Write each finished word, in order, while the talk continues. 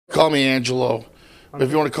call me Angelo. But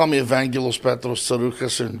if you want to call me Evangelos Petros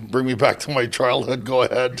Tsaroukas and bring me back to my childhood, go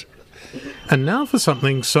ahead. And now for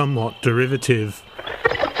something somewhat derivative.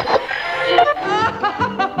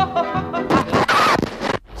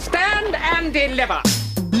 Stand and deliver.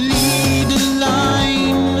 Lead a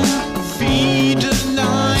line, feed a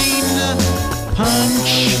line,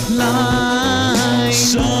 punch line,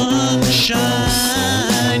 sunshine.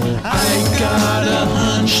 I got a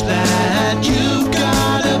hunch that you've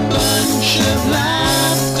got a bunch of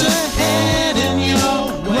laughter heading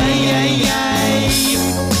your way.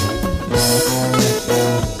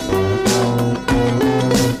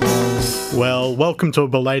 Well, welcome to a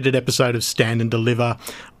belated episode of Stand and Deliver.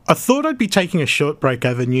 I thought I'd be taking a short break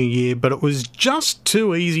over New Year, but it was just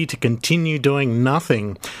too easy to continue doing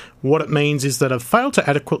nothing. What it means is that I've failed to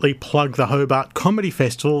adequately plug the Hobart Comedy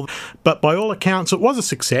Festival, but by all accounts it was a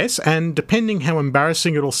success, and depending how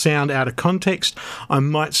embarrassing it'll sound out of context, I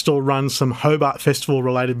might still run some Hobart Festival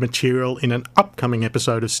related material in an upcoming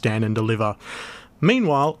episode of Stand and Deliver.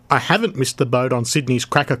 Meanwhile, I haven't missed the boat on Sydney's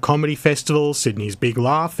Cracker Comedy Festival, Sydney's Big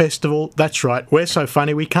Laugh Festival. That's right, we're so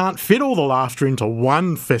funny we can't fit all the laughter into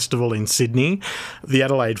one festival in Sydney. The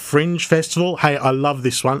Adelaide Fringe Festival. Hey, I love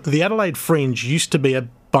this one. The Adelaide Fringe used to be a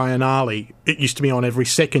biennale. It used to be on every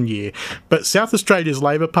second year. But South Australia's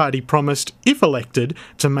Labor Party promised, if elected,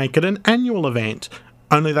 to make it an annual event.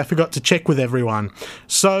 Only they forgot to check with everyone.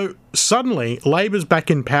 So suddenly, Labor's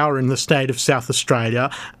back in power in the state of South Australia,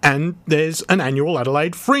 and there's an annual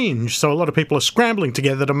Adelaide Fringe. So a lot of people are scrambling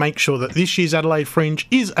together to make sure that this year's Adelaide Fringe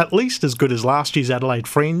is at least as good as last year's Adelaide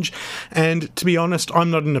Fringe. And to be honest,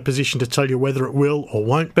 I'm not in a position to tell you whether it will or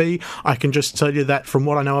won't be. I can just tell you that from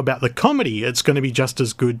what I know about the comedy, it's going to be just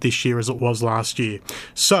as good this year as it was last year.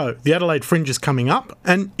 So the Adelaide Fringe is coming up,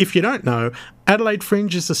 and if you don't know, Adelaide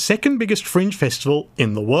Fringe is the second biggest fringe festival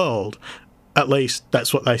in the world. At least,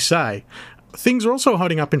 that's what they say. Things are also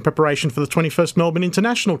holding up in preparation for the 21st Melbourne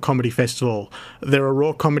International Comedy Festival. There are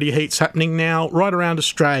raw comedy heats happening now right around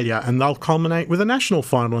Australia, and they'll culminate with a national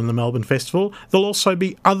final in the Melbourne Festival. There'll also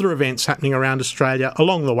be other events happening around Australia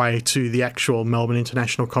along the way to the actual Melbourne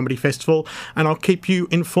International Comedy Festival, and I'll keep you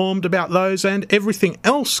informed about those and everything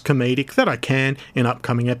else comedic that I can in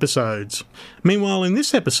upcoming episodes. Meanwhile, in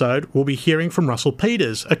this episode, we'll be hearing from Russell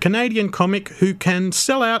Peters, a Canadian comic who can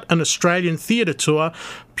sell out an Australian theatre tour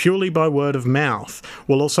purely by word of mouth.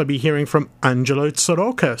 We'll also be hearing from Angelo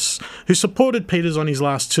Tsaroukas, who supported Peters on his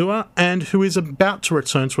last tour and who is about to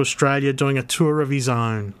return to Australia doing a tour of his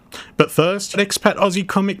own. But first, expat Aussie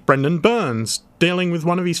comic Brendan Burns, dealing with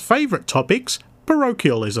one of his favourite topics,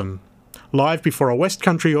 parochialism. Live before a West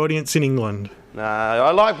Country audience in England.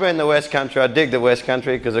 I like being in the West Country. I dig the West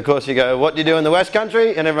Country because, of course, you go, what do you do in the West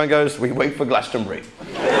Country? And everyone goes, we wait for Glastonbury.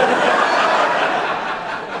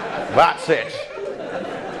 That's it.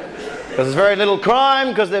 Because there's very little crime,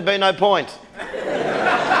 because there'd be no point.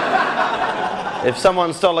 If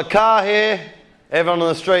someone stole a car here, everyone on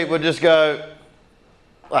the street would just go,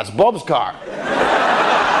 that's Bob's car.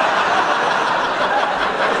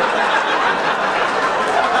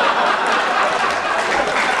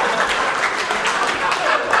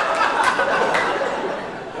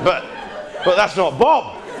 But that's not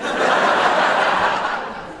Bob.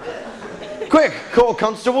 Quick, call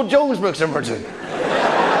Constable Jones McSimmerton.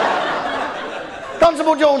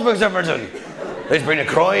 Constable Jones McSimmerton. There's been a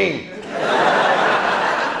crime.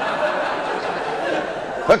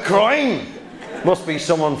 A crime? Must be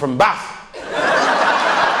someone from Bath.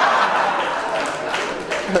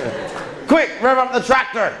 Quick, rev up the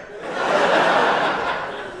tractor.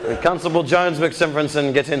 Constable Jones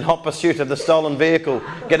McSimmerton gets in hot pursuit of the stolen vehicle,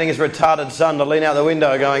 getting his retarded son to lean out the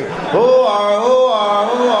window going, hoo-ar, hoo-ar,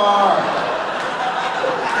 hoo-ar.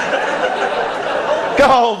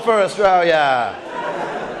 Gold for Australia.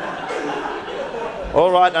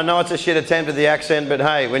 All right, I know it's a shit attempt at the accent, but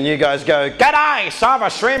hey, when you guys go, g'day, serve a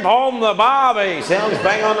shrimp on the barbie, sounds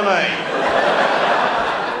bang on to me.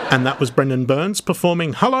 And that was Brendan Burns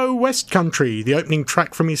performing Hello West Country, the opening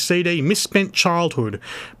track from his CD Misspent Childhood.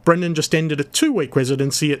 Brendan just ended a 2-week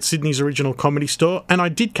residency at Sydney's Original Comedy Store, and I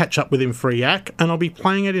did catch up with him for Yak, and I'll be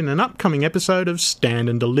playing it in an upcoming episode of Stand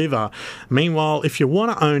and Deliver. Meanwhile, if you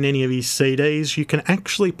want to own any of his CDs, you can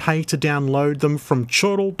actually pay to download them from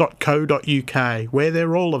chortle.co.uk, where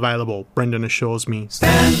they're all available, Brendan assures me.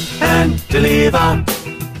 Stand and deliver.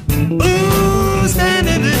 Ooh, stand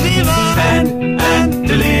and deliver. Stand and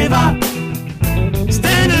deliver.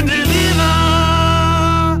 Stand and deliver.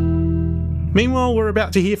 Meanwhile, we're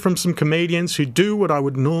about to hear from some comedians who do what I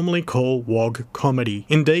would normally call WOG comedy.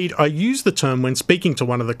 Indeed, I use the term when speaking to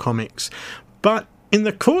one of the comics. But In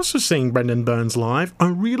the course of seeing Brendan Burns live, I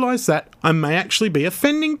realised that I may actually be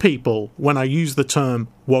offending people when I use the term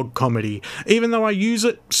wog comedy, even though I use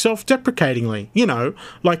it self-deprecatingly. You know,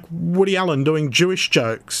 like Woody Allen doing Jewish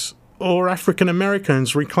jokes, or African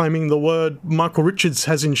Americans reclaiming the word Michael Richards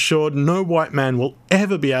has ensured no white man will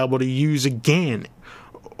ever be able to use again,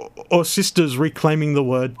 or sisters reclaiming the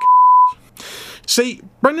word See,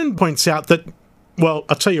 Brendan points out that, well,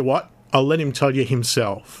 I'll tell you what, I'll let him tell you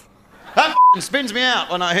himself. That spins me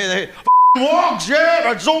out when I hear the wogs,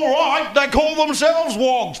 yeah, it's all right. They call themselves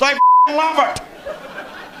wogs. They love it.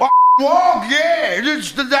 Wog, yeah,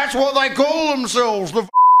 that's what they call themselves. The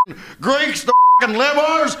Greeks, the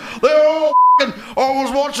Levos, they're all I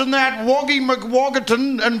was watching that Woggy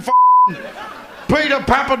McWoggerton and Peter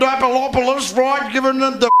Papadopoulos, right, giving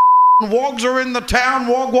them the wogs are in the town,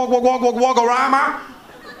 wogorama.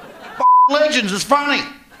 Legends, it's funny.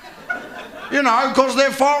 You know, because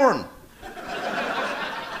they're foreign.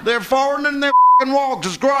 They're foreign and they're wogs.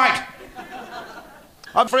 It's great.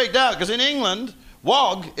 I'm freaked out because in England,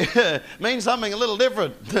 wog means something a little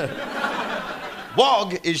different.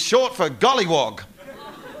 Wog is short for gollywog.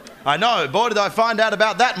 I know, boy, did I find out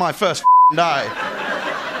about that my first day.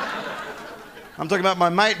 I'm talking about my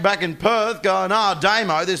mate back in Perth going,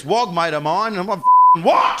 Damo, this wog mate of mine. And I'm like,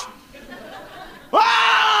 what?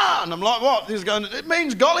 Ah! And I'm like, what? He's going, it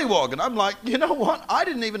means gollywog. And I'm like, you know what? I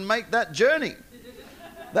didn't even make that journey.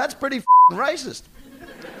 That's pretty racist.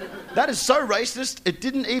 That is so racist, it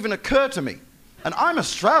didn't even occur to me. And I'm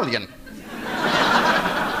Australian.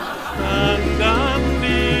 Stand and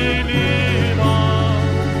deliver.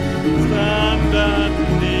 Stand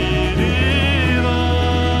and deliver.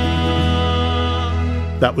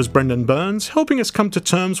 That was Brendan Burns, helping us come to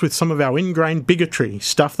terms with some of our ingrained bigotry,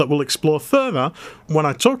 stuff that we'll explore further when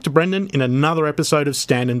I talk to Brendan in another episode of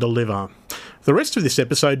Stand and Deliver. The rest of this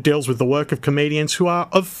episode deals with the work of comedians who are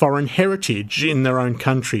of foreign heritage in their own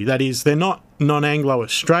country. That is, they're not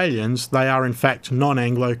non-Anglo-Australians, they are in fact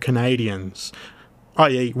non-Anglo-Canadians,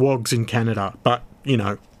 i.e. wogs in Canada. But, you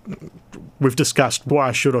know, we've discussed why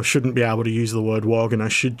I should or shouldn't be able to use the word wog, and I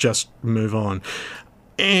should just move on.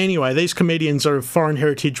 Anyway, these comedians are of foreign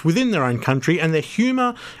heritage within their own country, and their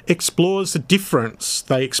humour explores the difference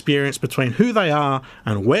they experience between who they are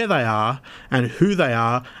and where they are, and who they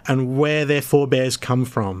are and where their forebears come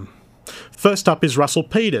from. First up is Russell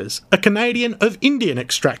Peters, a Canadian of Indian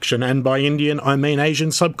extraction, and by Indian I mean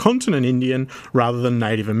Asian subcontinent Indian rather than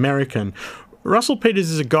Native American. Russell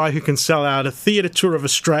Peters is a guy who can sell out a theatre tour of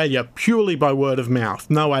Australia purely by word of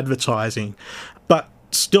mouth, no advertising, but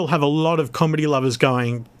still have a lot of comedy lovers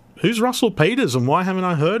going, who's Russell Peters and why haven't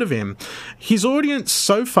I heard of him? His audience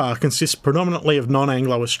so far consists predominantly of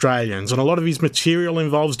non-Anglo-Australians, and a lot of his material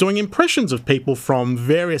involves doing impressions of people from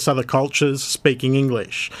various other cultures speaking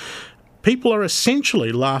English. People are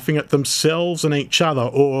essentially laughing at themselves and each other,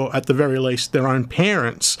 or at the very least their own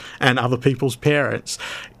parents and other people's parents.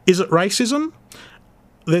 Is it racism?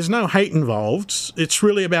 There's no hate involved. It's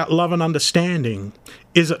really about love and understanding.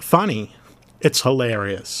 Is it funny? It's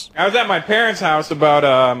hilarious. I was at my parents' house about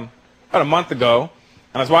a month ago,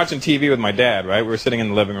 and I was watching TV with my dad, right? We were sitting in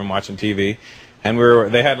the living room watching TV, and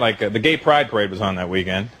they had like, the Gay Pride Parade was on that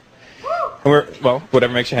weekend. And well,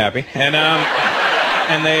 whatever makes you happy. And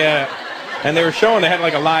they were showing, they had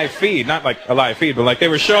like a live feed, not like a live feed, but like they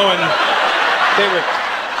were showing the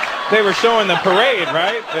parade,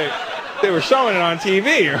 right? They were showing it on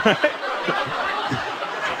TV, right?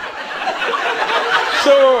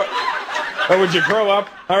 So, would you grow up?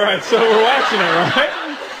 All right, so we're watching it,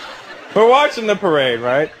 right? We're watching the parade,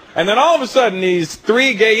 right? And then all of a sudden, these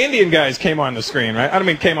three gay Indian guys came on the screen, right? I don't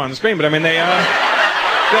mean came on the screen, but I mean they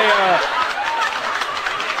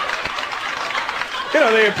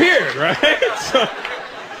appeared, right?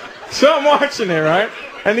 So I'm watching it, right?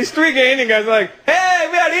 And these three gay Indian guys are like, hey,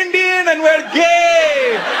 we are Indian and we're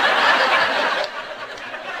gay.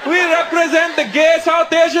 We represent the gay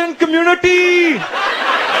South Asian community.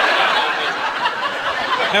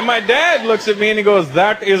 And my dad looks at me and he goes,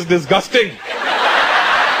 that is disgusting.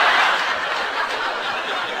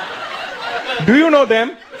 Do you know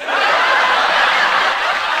them?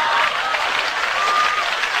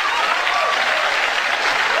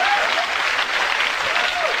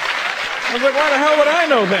 I was like, why the hell would I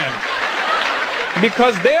know them?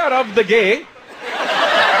 Because they are of the gay,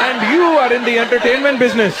 and you are in the entertainment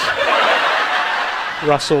business.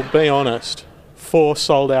 Russell, be honest. 4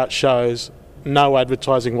 sold-out shows, no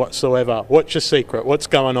advertising whatsoever. What's your secret? What's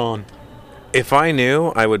going on? If I knew,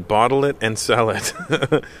 I would bottle it and sell it.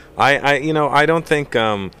 I don't think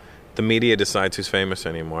the media decides who's famous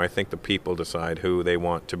anymore. I think the people decide who they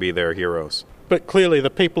want to be their heroes. But clearly the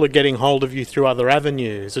people are getting hold of you through other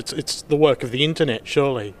avenues. It's the work of the internet,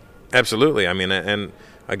 surely. Absolutely. I mean, and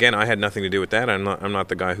again, I had nothing to do with that. I'm not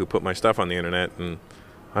the guy who put my stuff on the internet, and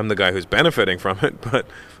I'm the guy who's benefiting from it, but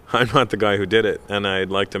I'm not the guy who did it. And I'd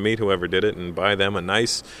like to meet whoever did it and buy them a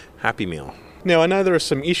nice Happy Meal. Now, I know there are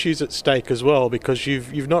some issues at stake as well, because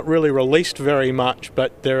you've not really released very much,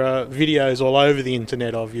 but there are videos all over the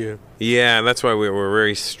internet of you. Yeah, that's why we're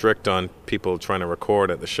very strict on people trying to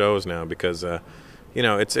record at the shows now, because,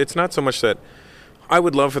 it's not so much that I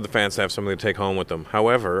would love for the fans to have something to take home with them.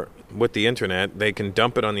 However, with the internet, they can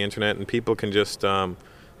dump it on the internet and people can just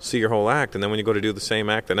see your whole act, and then when you go to do the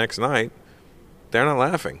same act the next night, they're not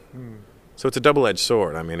laughing. So it's a double-edged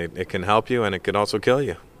sword. I mean, it can help you and it could also kill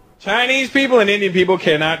you. Chinese people and Indian people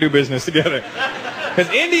cannot do business together. Because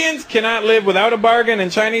Indians cannot live without a bargain,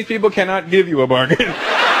 and Chinese people cannot give you a bargain.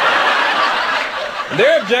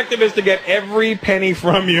 Their objective is to get every penny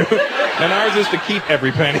from you, and ours is to keep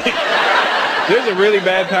every penny. There's a really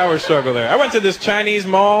bad power struggle there. I went to this Chinese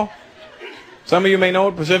mall. Some of you may know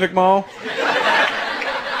it, Pacific Mall.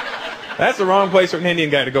 That's the wrong place for an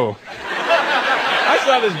Indian guy to go. I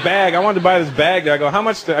saw this bag. I wanted to buy this bag there. I go, how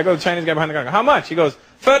much? I go to the Chinese guy behind the counter. I go, how much? He goes,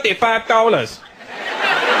 $35.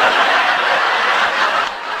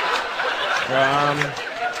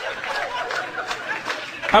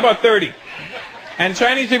 How about 30? And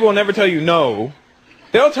Chinese people will never tell you no.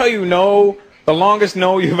 They'll tell you no, the longest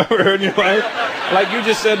no you've ever heard in your life. Like you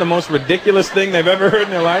just said, the most ridiculous thing they've ever heard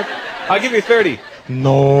in their life. I'll give you 30.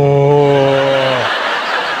 No.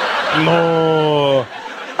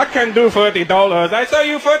 I can't do $30. I sell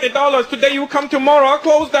you $30 today. You come tomorrow. I'll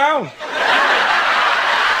close down.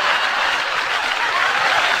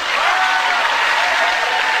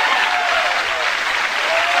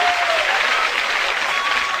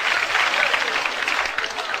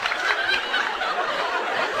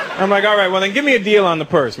 I'm like, all right, well then give me a deal on the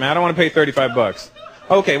purse, man. I don't want to pay 35 bucks.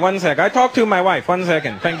 Okay, 1 sec. I talked to my wife. 1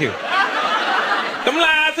 second. Thank you.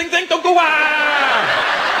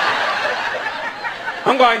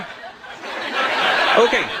 I'm going.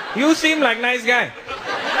 Okay, you seem like a nice guy.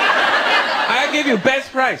 I'll give you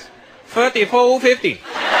best price. $34.50.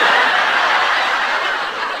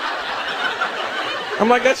 I'm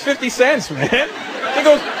like, that's 50 cents, man. He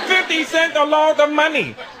goes, 50 cents a lot of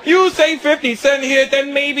money. You save 50 cents here,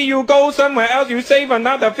 then maybe you go somewhere else, you save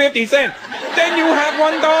another 50 cents. Then you have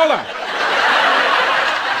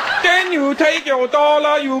 $1. Then you take your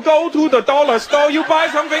dollar, you go to the dollar store, you buy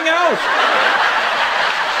something else.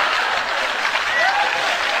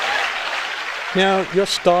 Now, your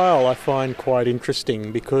style I find quite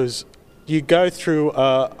interesting because you go through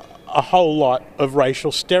a whole lot of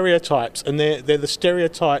racial stereotypes, and they're the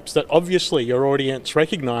stereotypes that obviously your audience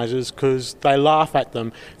recognises because they laugh at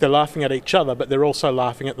them. They're laughing at each other, but they're also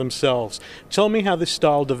laughing at themselves. Tell me how this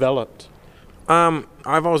style developed.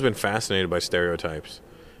 I've always been fascinated by stereotypes.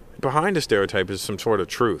 Behind a stereotype is some sort of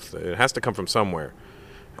truth. It has to come from somewhere.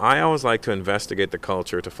 I always like to investigate the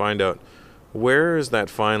culture to find out where is that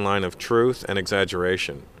fine line of truth and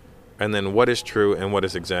exaggeration, and then what is true and what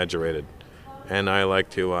is exaggerated. And I like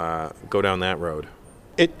to go down that road.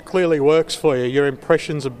 It clearly works for you. Your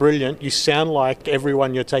impressions are brilliant. You sound like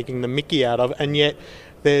everyone you're taking the mickey out of, and yet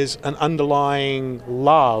there's an underlying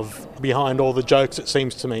love behind all the jokes, it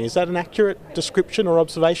seems to me. Is that an accurate description or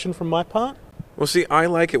observation from my part? Well, see, I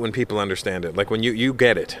like it when people understand it. Like when you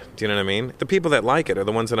get it. Do you know what I mean? The people that like it are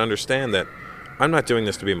the ones that understand that I'm not doing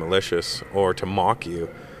this to be malicious or to mock you.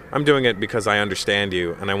 I'm doing it because I understand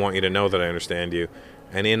you, and I want you to know that I understand you.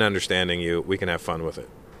 And in understanding you, we can have fun with it.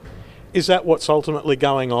 Is that what's ultimately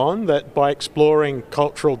going on? That by exploring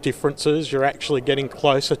cultural differences, you're actually getting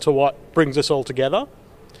closer to what brings us all together?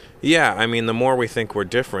 Yeah, I mean, the more we think we're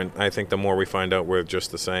different, I think the more we find out we're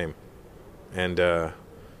just the same. And,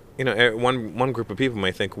 one group of people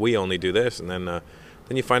may think we only do this, and then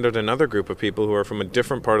you find out another group of people who are from a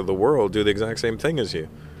different part of the world do the exact same thing as you.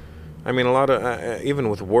 I mean, a lot of, even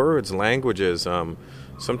with words, languages,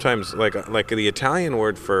 sometimes, like the Italian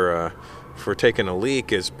word for taking a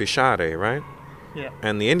leak is pisciare, right? Yeah.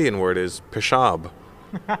 And the Indian word is peshab.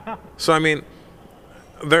 So, I mean,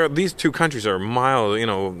 these two countries are miles,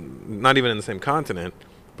 not even in the same continent,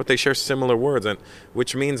 but they share similar words, and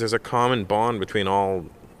which means there's a common bond between all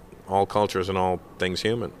cultures and all things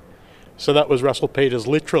human. So that was Russell Peters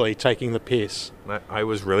literally taking the piss. I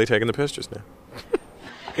was really taking the piss just now.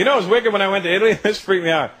 You know, it was wicked when I went to Italy. This freaked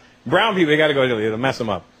me out. Brown people, they got to go to Italy. It'll mess them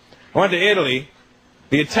up. I went to Italy.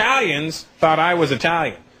 The Italians thought I was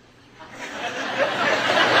Italian.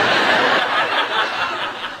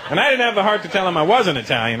 And I didn't have the heart to tell them I wasn't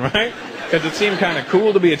Italian, right? Because it seemed kind of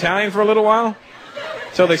cool to be Italian for a little while.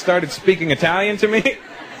 until they started speaking Italian to me.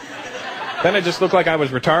 Then it just looked like I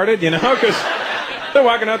was retarded, you know, because they're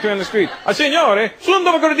walking out there on the street. Ah, signore, sono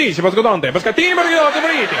dove che dice, pascodonte, pascatini, periodote,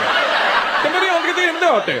 periti. Temperiodote, che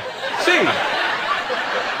periodote. Sì.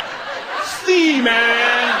 Sì,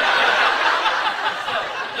 man.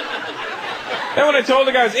 Then when I told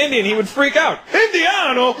the guy I was Indian, he would freak out.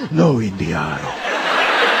 Indiano? No, Indiano.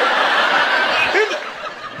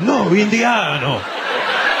 No, Indiano.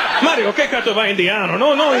 Mario, che cazzo va Indiano?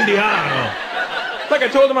 No, no, Indiano. Like I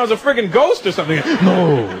told him I was a friggin' ghost or something.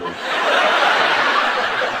 No.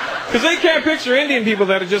 Because they can't picture Indian people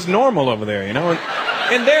that are just normal over there, you know? And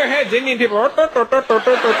in their heads, Indian people are...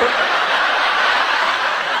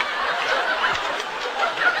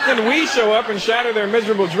 And we show up and shatter their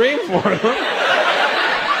miserable dream for them.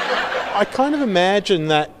 I kind of imagine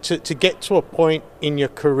that to get to a point in your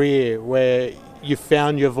career where you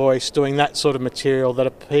found your voice doing that sort of material that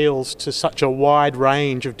appeals to such a wide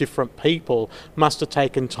range of different people must have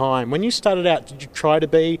taken time. When you started out, did you try to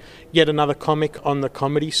be yet another comic on the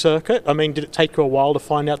comedy circuit? I mean, did it take you a while to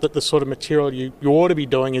find out that the sort of material you ought to be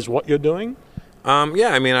doing is what you're doing? Yeah,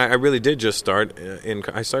 I mean, I really did just start.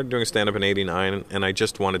 I started doing stand-up in '89, and I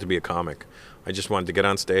just wanted to be a comic. I just wanted to get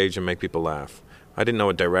on stage and make people laugh. I didn't know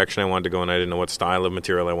what direction I wanted to go, and I didn't know what style of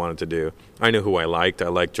material I wanted to do. I knew who I liked. I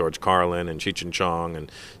liked George Carlin and Cheech and Chong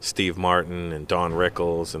and Steve Martin and Don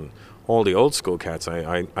Rickles and all the old school cats.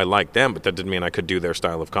 I liked them, but that didn't mean I could do their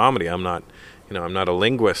style of comedy. I'm not a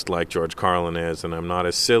linguist like George Carlin is, and I'm not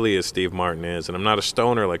as silly as Steve Martin is, and I'm not a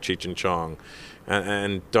stoner like Cheech and Chong.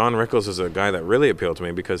 And Don Rickles is a guy that really appealed to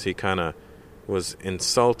me because he kind of was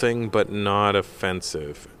insulting but not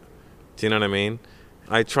offensive. Do you know what I mean?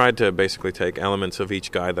 I tried to basically take elements of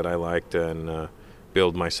each guy that I liked and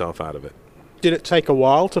build myself out of it. Did it take a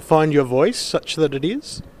while to find your voice such that it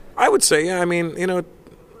is? I would say, yeah. I mean, you know,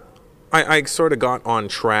 I sort of got on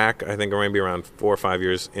track, I think maybe around 4 or 5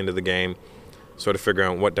 years into the game, sort of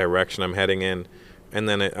figuring out what direction I'm heading in. And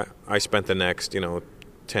then I spent the next,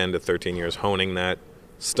 10 to 13 years honing that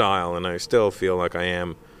style, and I still feel like I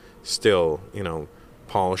am still,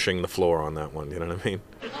 polishing the floor on that one, you know what I mean?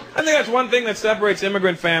 I think that's one thing that separates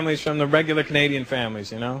immigrant families from the regular Canadian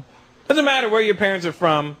families, you know? Doesn't matter where your parents are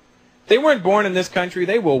from. If they weren't born in this country,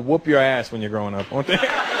 they will whoop your ass when you're growing up, won't they? It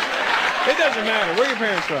doesn't matter where your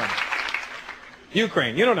parents from.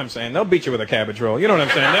 Ukraine, you know what I'm saying? They'll beat you with a cabbage roll, you know what I'm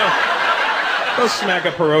saying? They'll smack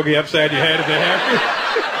a pierogi upside your head if they have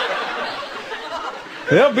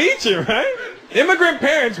to. They'll beat you, right? Immigrant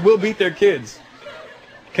parents will beat their kids.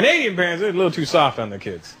 Canadian parents are a little too soft on their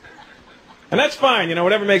kids. And that's fine,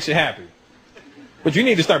 whatever makes you happy. But you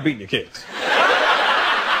need to start beating your kids.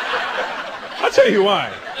 I'll tell you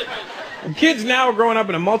why. Kids now are growing up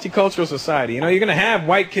in a multicultural society. You're going to have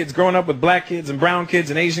white kids growing up with black kids and brown kids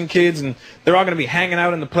and Asian kids, and they're all going to be hanging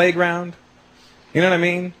out in the playground. You know what I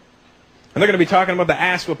mean? And they're going to be talking about the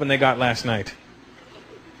ass whooping they got last night.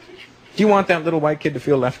 Do you want that little white kid to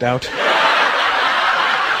feel left out?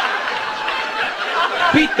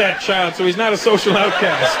 Beat that child so he's not a social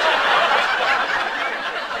outcast.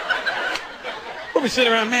 We'll be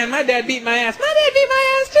sitting around, man, my dad beat my ass. My dad beat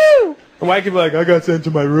my ass too. The white kid will be like, I got sent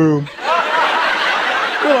to my room.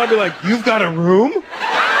 Well, I'll be like, you've got a room?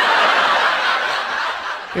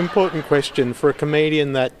 Important question for a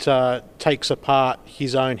comedian that takes apart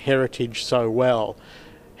his own heritage so well.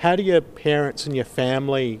 How do your parents and your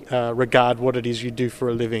family regard what it is you do for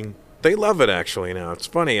a living? They love it, actually, now. It's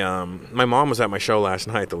funny. My mom was at my show last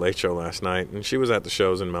night, the Late Show last night, and she was at the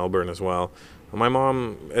shows in Melbourne as well. My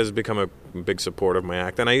mom has become a big supporter of my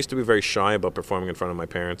act, and I used to be very shy about performing in front of my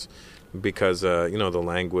parents because, the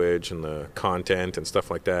language and the content and stuff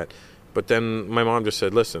like that. But then my mom just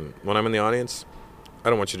said, listen, when I'm in the audience, I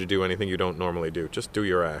don't want you to do anything you don't normally do. Just do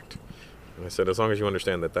your act. And I said, as long as you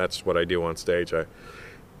understand that that's what I do on stage, I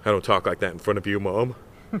don't talk like that in front of you, Mom.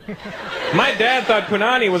 My dad thought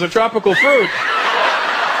punani was a tropical fruit.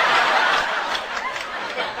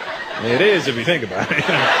 It is, if you think about it.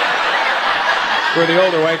 For the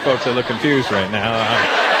older white folks that look confused right now,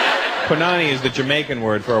 punani is the Jamaican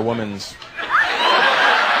word for a woman's... You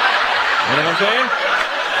know what I'm saying?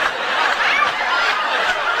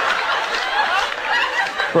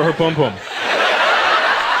 For her pum-pum.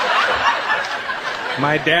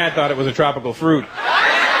 My dad thought it was a tropical fruit.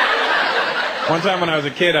 One time when I was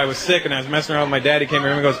a kid, I was sick and I was messing around with my dad. He came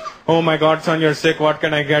here and goes, oh my God, son, you're sick. What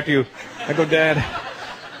can I get you? I go, Dad,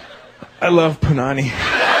 I love punani.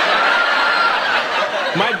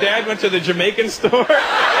 My dad went to the Jamaican store.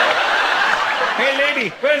 Hey,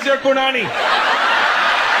 lady, where's your punani?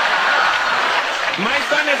 My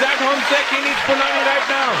son is at home sick. He needs punani right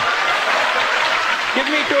now. Give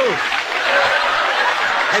me two.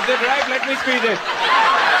 Is it right? Let me squeeze it.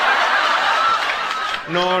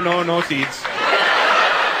 No seeds.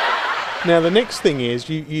 Now, the next thing is,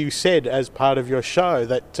 you said as part of your show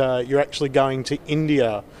that you're actually going to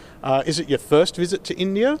India. Is it your first visit to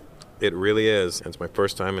India? It really is. It's my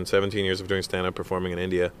first time in 17 years of doing stand-up performing in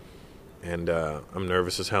India. And I'm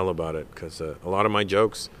nervous as hell about it because a lot of my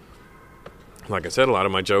jokes, like I said, a lot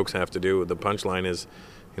of my jokes have to do with the punchline is,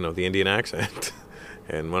 the Indian accent.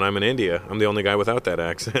 And when I'm in India, I'm the only guy without that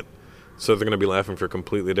accent. So they're going to be laughing for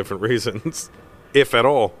completely different reasons, if at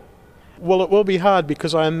all. Well, it will be hard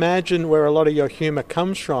because I imagine where a lot of your humour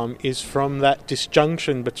comes from is from that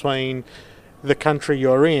disjunction between the country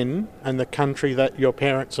you're in and the country that your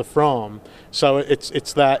parents are from. So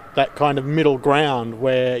it's that kind of middle ground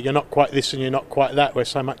where you're not quite this and you're not quite that, where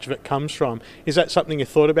so much of it comes from. Is that something you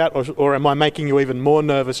thought about, or am I making you even more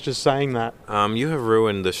nervous just saying that? You have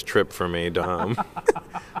ruined this trip for me, Dom.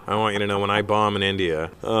 I want you to know when I bomb in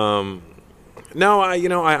India. I'm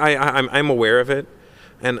aware of it,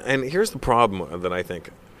 and here's the problem that I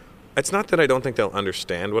think. It's not that I don't think they'll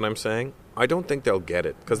understand what I'm saying. I don't think they'll get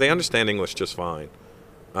it, because they understand English just fine.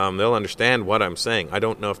 They'll understand what I'm saying. I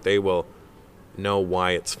don't know if they will know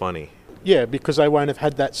why it's funny. Yeah, because they won't have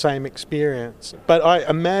had that same experience. But I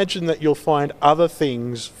imagine that you'll find other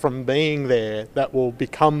things from being there that will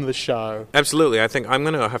become the show. Absolutely. I think I'm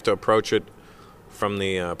going to have to approach it from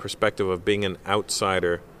the perspective of being an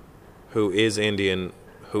outsider who is Indian,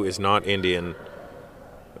 who is not Indian,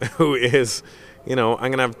 who is...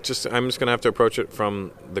 I'm just going to have to approach it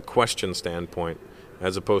from the question standpoint,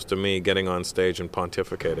 as opposed to me getting on stage and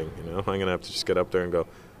pontificating. I'm going to have to just get up there and go,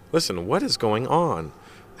 listen, what is going on?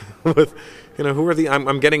 With, who are the?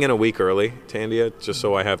 I'm getting in a week early to India just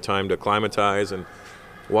so I have time to acclimatize and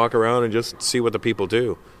walk around and just see what the people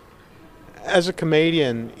do. As a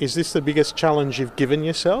comedian, is this the biggest challenge you've given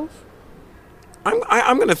yourself?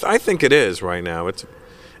 I think it is right now.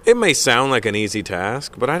 It may sound like an easy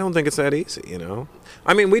task, but I don't think it's that easy,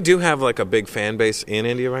 I mean, we do have like a big fan base in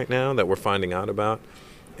India right now that we're finding out about.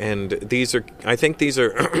 And I think these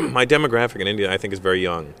are, my demographic in India, I think is very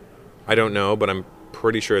young. I don't know, but I'm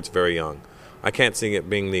pretty sure it's very young. I can't see it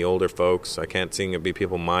being the older folks. I can't see it be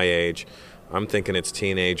people my age. I'm thinking it's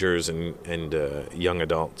teenagers and young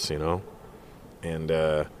adults, And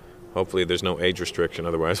hopefully there's no age restriction,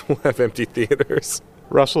 otherwise we'll have empty theaters.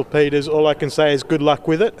 Russell Peters, all I can say is good luck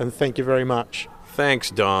with it, and thank you very much.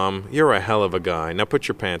 Thanks, Dom. You're a hell of a guy. Now put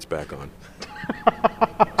your pants back on.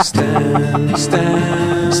 Stand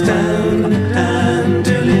and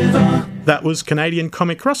deliver. That was Canadian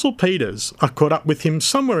comic Russell Peters. I caught up with him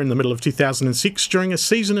somewhere in the middle of 2006 during a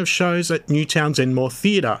season of shows at Newtown's Enmore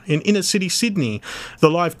Theatre in inner city Sydney.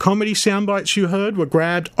 The live comedy soundbites you heard were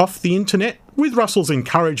grabbed off the internet with Russell's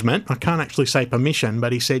encouragement. I can't actually say permission,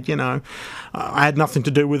 but he said, I had nothing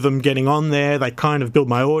to do with them getting on there. They kind of build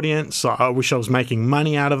my audience. I wish I was making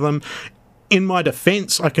money out of them. In my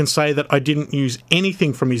defence, I can say that I didn't use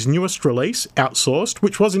anything from his newest release, Outsourced,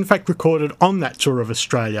 which was in fact recorded on that tour of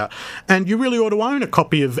Australia. And you really ought to own a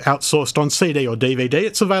copy of Outsourced on CD or DVD.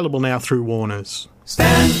 It's available now through Warner's.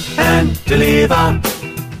 Stand and deliver.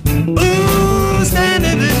 Ooh, stand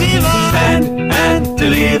and deliver. Stand and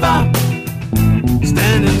deliver.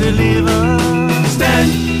 Stand and deliver.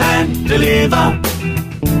 Stand and deliver.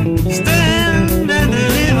 Stand and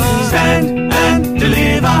deliver. Stand and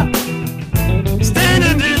deliver. Stand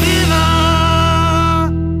and deliver.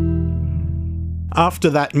 After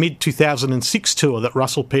that mid-2006 tour that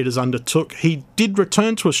Russell Peters undertook, he did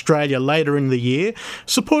return to Australia later in the year,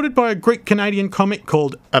 supported by a Greek-Canadian comic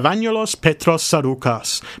called Evangelos Petros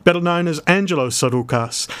Saroukas, better known as Angelo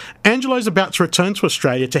Saroukas. Angelo's about to return to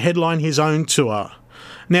Australia to headline his own tour.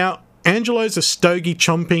 Now, Angelo's a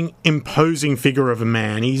stogie-chomping, imposing figure of a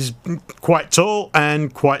man. He's quite tall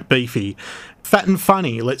and quite beefy. Fat and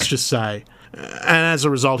funny, let's just say. And as a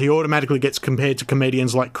result, he automatically gets compared to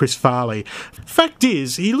comedians like Chris Farley. Fact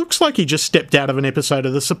is, he looks like he just stepped out of an episode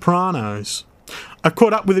of The Sopranos. I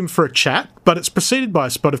caught up with him for a chat, but it's preceded by a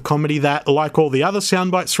spot of comedy that, like all the other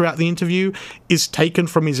soundbites throughout the interview, is taken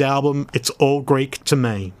from his album It's All Greek to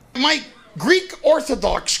Me. My Greek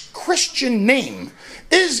Orthodox Christian name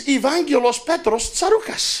is Evangelos Petros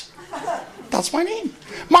Saroukas. That's my name.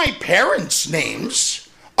 My parents' names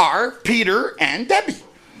are Peter and Debbie.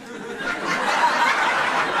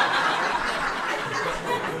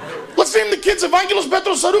 Let's name the kids Evangelos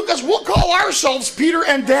Petros Saroukas. We'll call ourselves Peter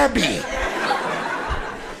and Debbie.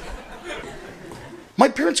 My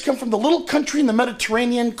parents come from the little country in the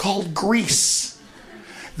Mediterranean called Greece.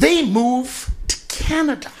 They move to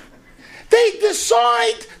Canada. They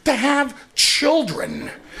decide to have children.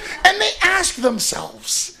 And they ask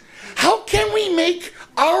themselves, how can we make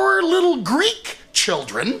our little Greek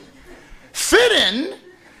children fit in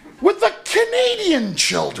with the Canadian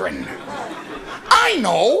children? I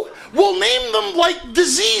know. We'll name them like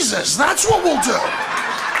diseases. That's what we'll do.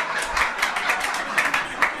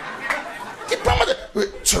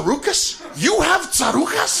 Tsaroukas? You have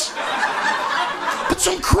tsaroukas? Put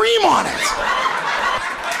some cream on it.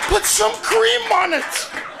 Put some cream on it.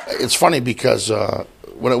 It's funny because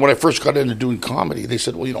when I first got into doing comedy, they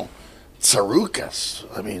said, well, tsaroukas.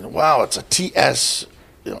 I mean, wow, it's a T-S,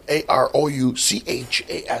 Arouchas.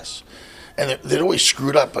 And they'd always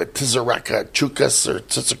screwed up, like Tizaraka Chukas or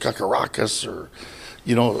Tsitsakakarakas, or,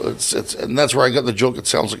 and that's where I got the joke, it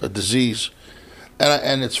sounds like a disease.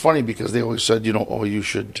 And it's funny because they always said, you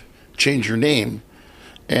should change your name.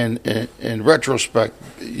 And in retrospect,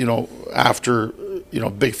 after,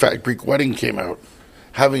 Big Fat Greek Wedding came out,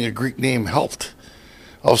 having a Greek name helped.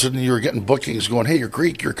 All of a sudden you were getting bookings going, hey, you're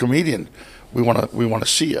Greek, you're a comedian. We want to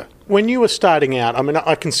see you. When you were starting out, I mean,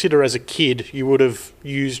 I consider as a kid you would have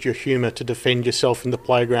used your humour to defend yourself in the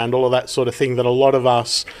playground, all of that sort of thing that a lot of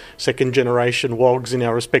us second-generation wogs in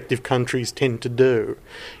our respective countries tend to do.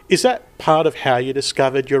 Is that part of how you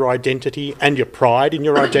discovered your identity and your pride in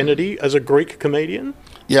your identity as a Greek comedian?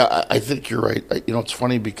 Yeah, I think you're right. It's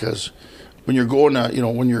funny because when you're going,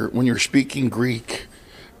 when you're speaking Greek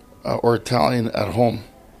or Italian at home,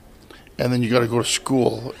 and then you got to go to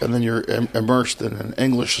school, and then you're immersed in an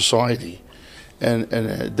English society and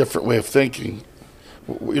a different way of thinking.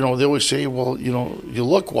 They always say, well, you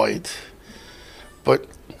look white, but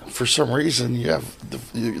for some reason you have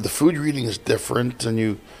the food you're eating is different,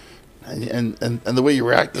 and the way you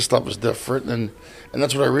react to stuff is different, and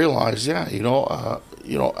that's what I realized. Yeah,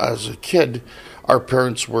 as a kid, our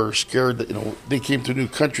parents were scared that they came to a new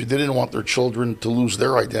country. They didn't want their children to lose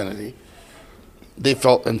their identity. They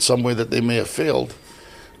felt in some way that they may have failed.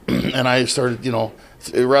 And I started,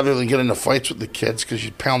 rather than get into fights with the kids because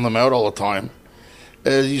you'd pound them out all the time,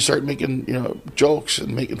 you start making, jokes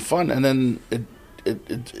and making fun. And then it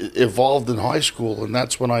evolved in high school, and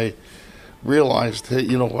that's when I realized, hey,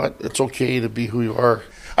 you know what? It's okay to be who you are.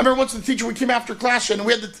 I remember once the teacher, we came after class, and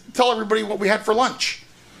we had to tell everybody what we had for lunch.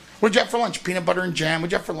 What did you have for lunch? Peanut butter and jam.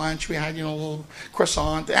 What did you have for lunch? We had, a little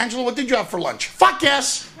croissant. Angela, what did you have for lunch? Fuck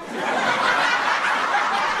yes!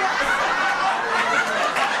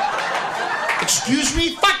 Excuse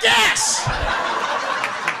me? Fuck yes!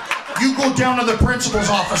 You go down to the principal's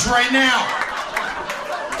office right now.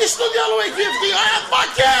 Gusto Galloway 50.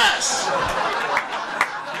 Fuck yes!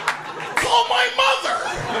 Call my mother.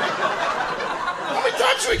 How many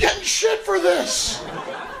times are we getting shit for this?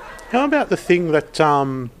 How about the thing that,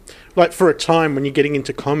 for a time when you're getting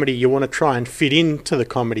into comedy, you want to try and fit into the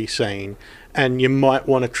comedy scene, and you might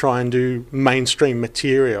want to try and do mainstream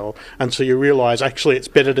material, and so you realise actually it's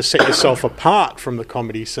better to set yourself apart from the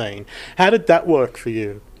comedy scene. How did that work for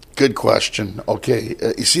you? Good question. Okay,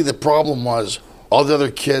 you see, the problem was all the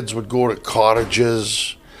other kids would go to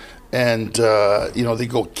cottages and, they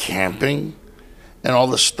go camping and all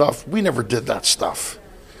this stuff. We never did that stuff.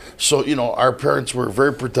 So, our parents were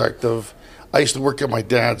very protective. I used to work at my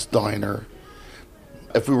dad's diner.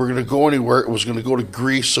 If we were going to go anywhere, it was going to go to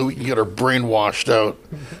Greece so we can get our brain washed out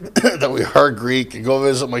that we are Greek, and go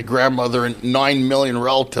visit my grandmother and 9 million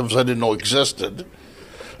relatives I didn't know existed.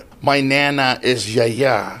 My nana is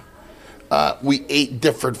Yaya. We ate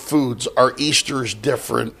different foods. Our Easter is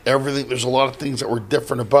different. Everything. There's a lot of things that were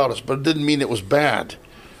different about us, but it didn't mean it was bad.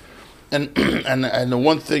 And the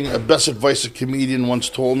one thing, the best advice a comedian once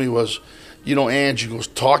told me was, Ange, he goes,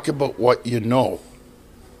 talk about what you know.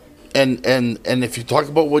 And if you talk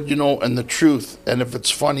about what you know and the truth, and if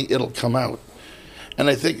it's funny, it'll come out. And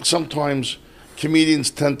I think sometimes comedians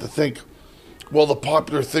tend to think, well, the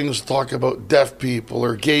popular things talk about deaf people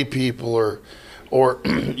or gay people or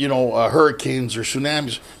hurricanes or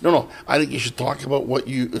tsunamis. No. I think you should talk about what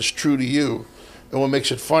is true to you and what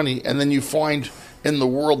makes it funny. And then you find in the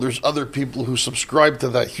world there's other people who subscribe to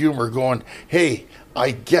that humor going, hey,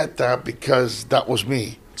 I get that because that was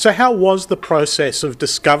me. So how was the process of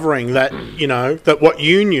discovering that, that what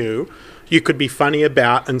you knew you could be funny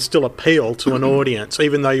about and still appeal to an audience,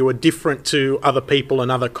 even though you were different to other people and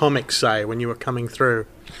other comics, say, when you were coming through?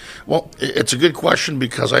 Well, it's a good question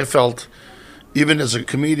because I felt, even as a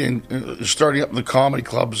comedian starting up in the comedy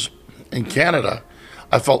clubs in Canada,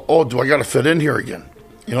 I felt, do I got to fit in here again?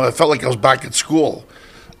 I felt like I was back at school.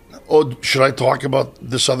 Should I talk about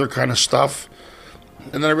this other kind of stuff?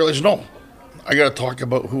 And then I realized, no. I got to talk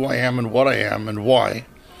about who I am and what I am and why.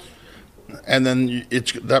 And then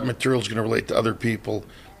that material is going to relate to other people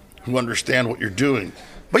who understand what you're doing.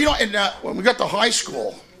 But, when we got to high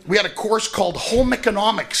school, we had a course called Home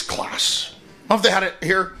Economics class. I don't know if they had it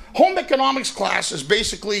here. Home Economics class is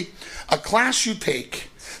basically a class you take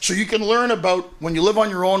so you can learn about when you live on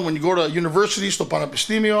your own, when you go to university, στο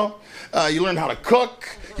πανεπιστήμιο, you learn how to cook,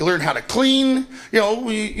 you learn how to clean. You know,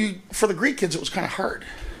 for the Greek kids, it was kind of hard,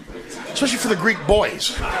 especially for the Greek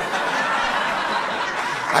boys.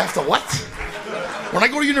 I have to what? When I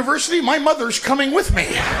go to university, my mother's coming with me.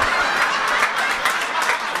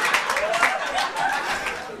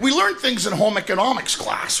 We learn things in home economics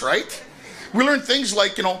class, right? We learn things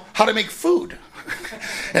like, how to make food.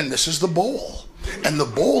 And this is the bowl. And the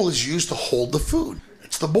bowl is used to hold the food.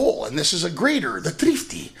 It's the bowl. And this is a grater, the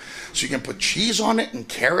trifti. So you can put cheese on it and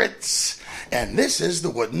carrots. And this is the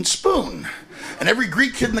wooden spoon. And every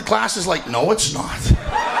Greek kid in the class is like, no, it's not.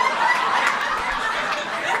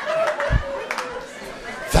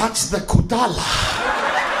 That's the kutala.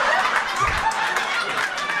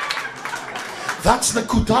 That's the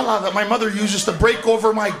kutala that my mother uses to break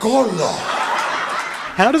over my golo.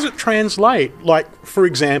 How does it translate? Like, for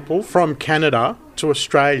example, from Canada to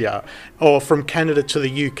Australia, or from Canada to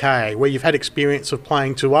the UK, where you've had experience of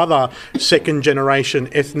playing to other second-generation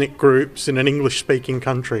ethnic groups in an English-speaking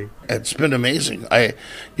country? It's been amazing. I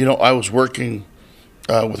was working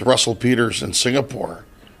with Russell Peters in Singapore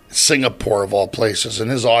of all places,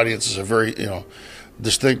 and his audience is a very,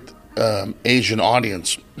 distinct Asian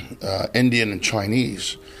audience, Indian and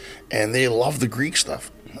Chinese, and they love the Greek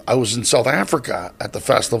stuff. I was in South Africa at the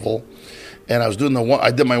festival, and I was doing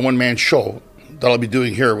I did my one-man show that I'll be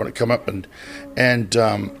doing here when it come up, and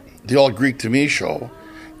the All Greek to Me show,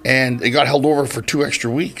 and it got held over for 2 extra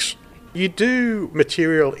weeks. You do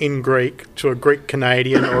material in Greek to a Greek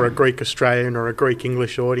Canadian or a Greek Australian or a Greek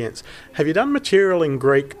English audience. Have you done material in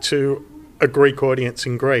Greek to a Greek audience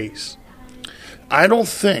in Greece? I don't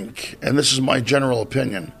think, and this is my general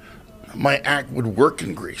opinion, my act would work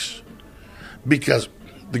in Greece. Because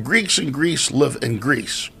the Greeks in Greece live in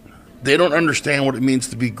Greece. They don't understand what it means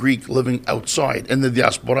to be Greek living outside in the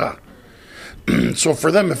diaspora. So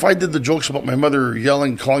for them, if I did the jokes about my mother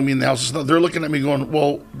yelling, calling me in the house, they're looking at me going,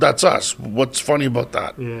 well, that's us. What's funny about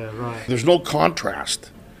that? Yeah, right. There's no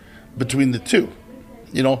contrast between the two.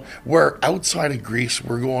 Where outside of Greece,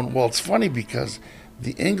 we're going, well, it's funny because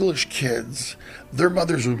the English kids, their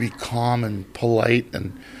mothers would be calm and polite,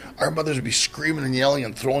 and our mothers would be screaming and yelling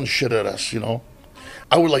and throwing shit at us,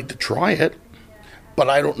 I would like to try it, but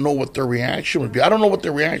I don't know what their reaction would be. I don't know what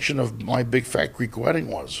the reaction of my big fat Greek wedding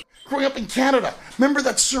was. Growing up in Canada, remember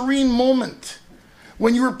that serene moment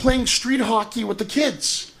when you were playing street hockey with the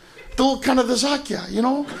kids? The little kind of the Zakia,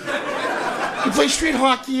 You play street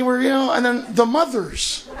hockey, and then the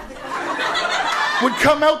mothers would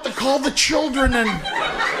come out to call the children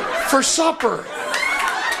for supper.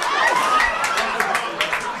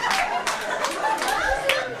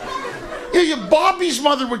 Bobby's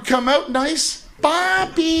mother would come out nice.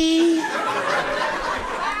 Bobby,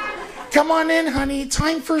 come on in, honey.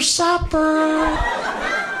 Time for supper.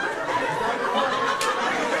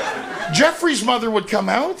 Jeffrey's mother would come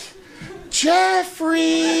out. Jeffrey,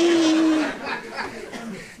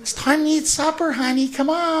 it's time to eat supper, honey. Come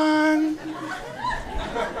on.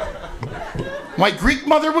 My Greek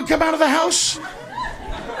mother would come out of the house,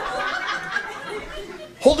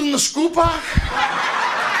 holding the scupa,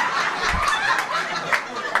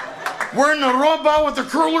 wearing a roba with the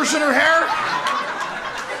curlers in her hair.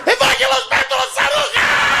 Evangelos Petros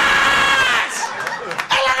Saroukas!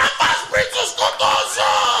 Elagafas Princess Kotoso!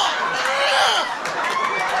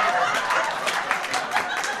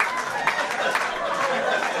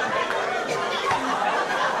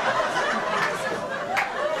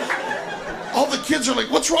 All the kids are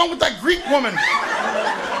like, what's wrong with that Greek woman?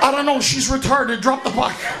 I don't know, she's retarded, drop the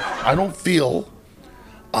puck. I don't feel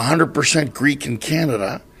 100% Greek in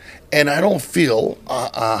Canada, and I don't feel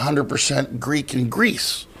 100% Greek in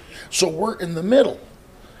Greece. So we're in the middle.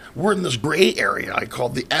 We're in this gray area I call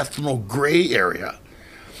the ethno-gray area.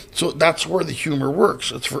 So that's where the humor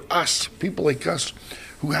works. It's for us, people like us,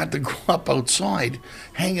 who had to grow up outside,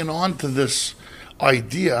 hanging on to this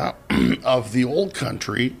idea of the old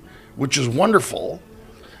country, which is wonderful,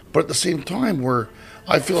 but at the same time where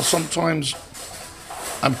I feel sometimes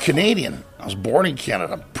I'm Canadian. I was born in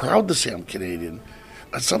Canada. I'm proud to say I'm Canadian.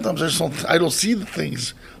 And sometimes I don't see the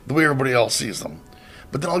things the way everybody else sees them.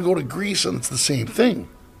 But then I'll go to Greece and it's the same thing.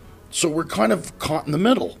 So we're kind of caught in the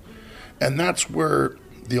middle. And that's where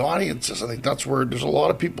the audience is. I think that's where there's a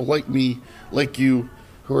lot of people like me, like you,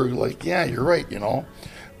 who are like, yeah, you're right,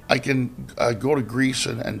 I can go to Greece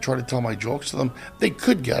and try to tell my jokes to them. They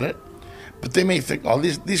could get it, but they may think, oh,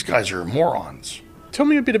 these guys are morons. Tell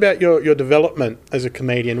me a bit about your development as a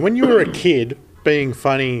comedian. When you were a kid, being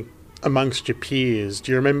funny amongst your peers,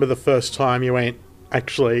 do you remember the first time you went,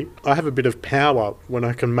 actually, I have a bit of power when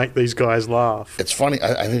I can make these guys laugh? It's funny.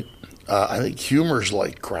 I think humor's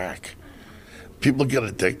like crack. People get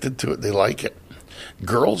addicted to it. They like it.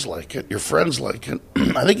 Girls like it. Your friends like it.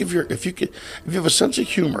 I think if you have a sense of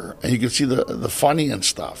humor and you can see the funny and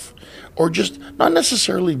stuff, or just not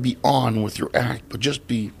necessarily be on with your act, but just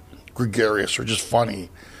be gregarious or just funny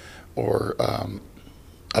or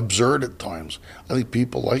absurd at times. I think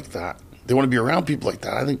people like that. They want to be around people like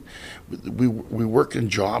that. I think we work in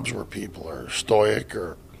jobs where people are stoic,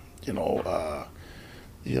 or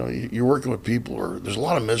you're working with people where there's a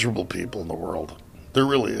lot of miserable people in the world. There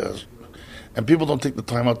really is. And people don't take the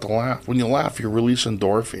time out to laugh. When you laugh, you release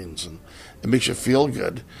endorphins, and it makes you feel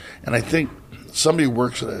good. And I think somebody who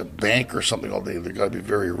works at a bank or something all day, they've got to be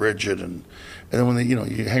very rigid. And then when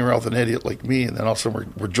you hang around with an idiot like me, and then all of a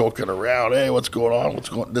sudden we're joking around, hey, what's going on? What's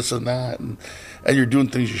going on? This and that. And you're doing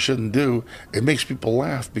things you shouldn't do. It makes people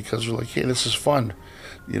laugh because they're like, hey, this is fun.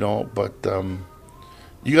 But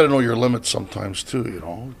you got to know your limits sometimes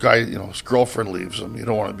too, Guy, his girlfriend leaves him. You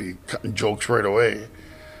don't want to be cutting jokes right away.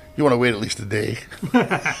 You want to wait at least a day.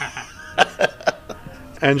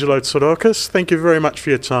 Angelo Tsaroukas, thank you very much for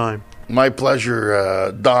your time. My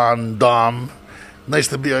pleasure, Dom. Nice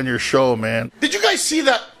to be on your show, man. Did you guys see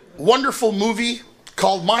that wonderful movie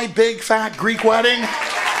called My Big Fat Greek Wedding?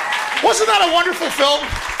 Wasn't that a wonderful film?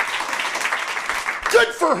 Good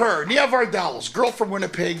for her. Nia Vardalos, girl from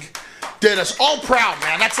Winnipeg, did us all proud,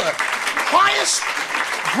 man. That's the highest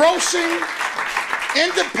grossing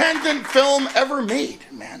independent film ever made,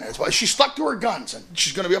 man. That's why she stuck to her guns, and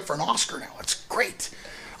she's going to be up for an Oscar now. It's great.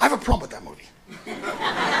 I have a problem with that movie.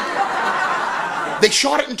 They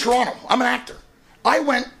shot it in Toronto. I'm an actor. I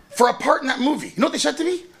went for a part in that movie. You know what they said to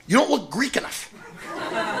me? You don't look Greek enough.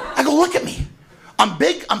 I go, look at me. I'm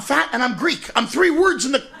big, I'm fat, and I'm Greek. I'm 3 words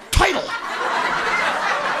in the title.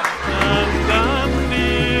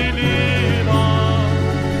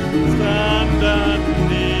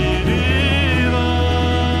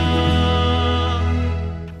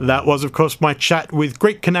 That was, of course, my chat with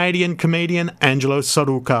Greek-Canadian comedian Angelo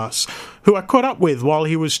Tsaroukas, who I caught up with while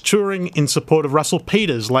he was touring in support of Russell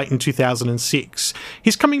Peters late in 2006.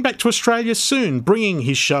 He's coming back to Australia soon, bringing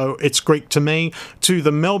his show It's Greek to Me to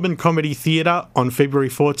the Melbourne Comedy Theatre on February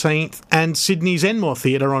 14th and Sydney's Enmore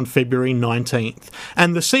Theatre on February 19th.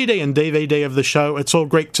 And the CD and DVD of the show It's All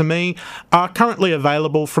Greek to Me are currently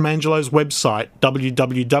available from Angelo's website,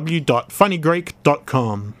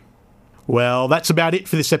 www.funnygreek.com. Well, that's about it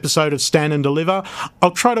for this episode of Stand and Deliver.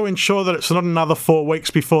 I'll try to ensure that it's not another 4 weeks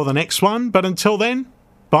before the next one, but until then,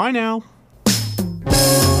 bye now.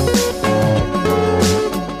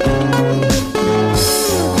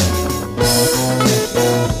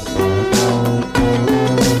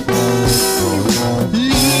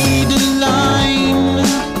 Lead a line,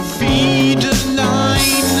 feed a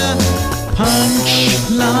line, punch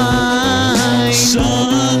line,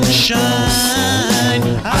 sunshine.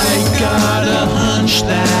 I got a hunch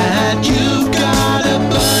that you've got a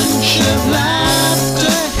bunch of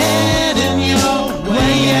laughter heading your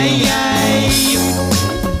way.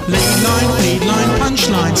 Lead line,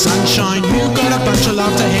 punchline, sunshine. You've got a bunch of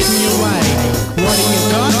laughter heading your way. What do you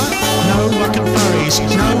got? No rockin' furries,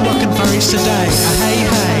 no rockin' furries today. Hey,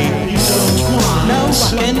 hey. No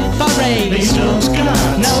rockin' furries. No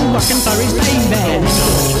rockin' furries, baby.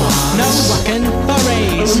 No rockin'